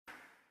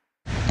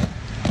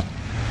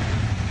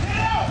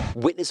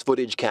Witness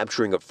footage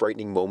capturing a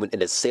frightening moment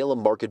in a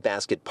Salem Market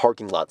Basket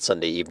parking lot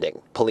Sunday evening.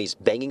 Police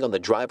banging on the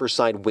driver's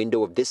side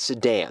window of this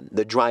sedan.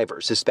 The driver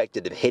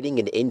suspected of hitting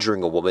and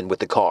injuring a woman with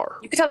the car.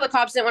 You could tell the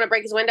cops didn't want to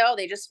break his window.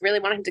 They just really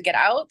wanted him to get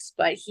out,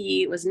 but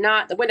he was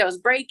not. The window was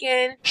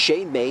breaking.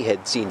 Shay May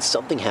had seen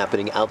something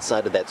happening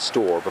outside of that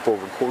store before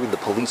recording the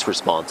police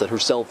response on her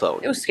cell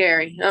phone. It was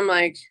scary. I'm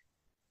like,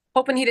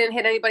 hoping he didn't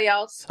hit anybody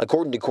else.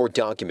 According to court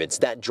documents,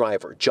 that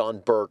driver, John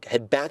Burke,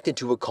 had backed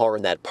into a car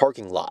in that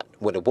parking lot.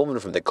 When a woman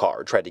from the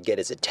car tried to get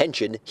his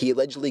attention, he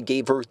allegedly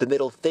gave her the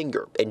middle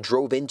finger and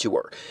drove into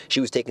her. She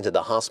was taken to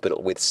the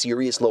hospital with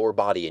serious lower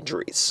body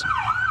injuries.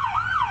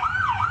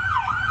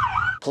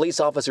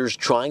 Police officers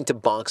trying to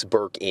box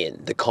Burke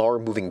in, the car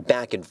moving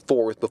back and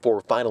forth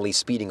before finally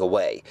speeding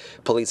away.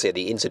 Police say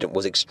the incident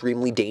was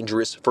extremely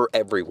dangerous for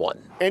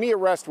everyone. Any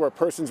arrest where a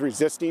person's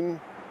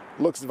resisting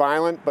looks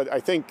violent, but I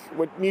think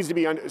what needs to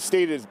be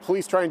stated is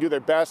police try and do their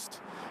best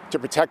to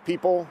protect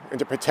people and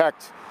to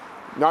protect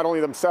not only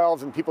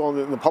themselves and people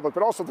in the public,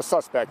 but also the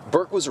suspect.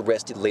 Burke was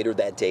arrested later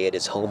that day at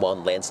his home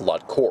on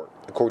Lancelot Court.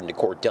 According to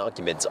court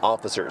documents,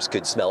 officers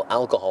could smell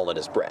alcohol in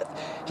his breath.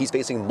 He's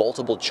facing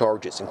multiple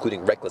charges,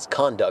 including reckless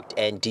conduct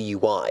and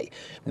DUI.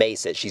 May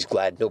says she's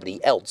glad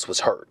nobody else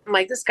was hurt. I'm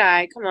like, this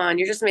guy, come on,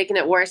 you're just making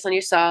it worse on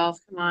yourself.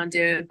 Come on,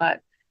 dude.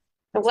 But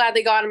I'm glad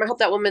they got him. I hope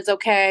that woman's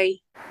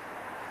okay.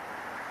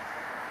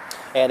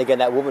 And again,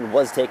 that woman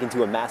was taken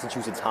to a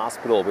Massachusetts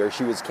hospital where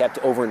she was kept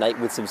overnight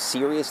with some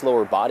serious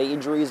lower body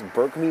injuries.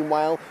 Burke,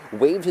 meanwhile,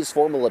 waived his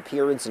formal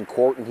appearance in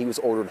court and he was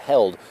ordered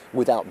held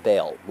without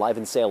bail. Live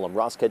in Salem,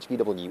 Ross Ketchke,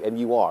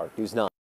 WMUR News 9.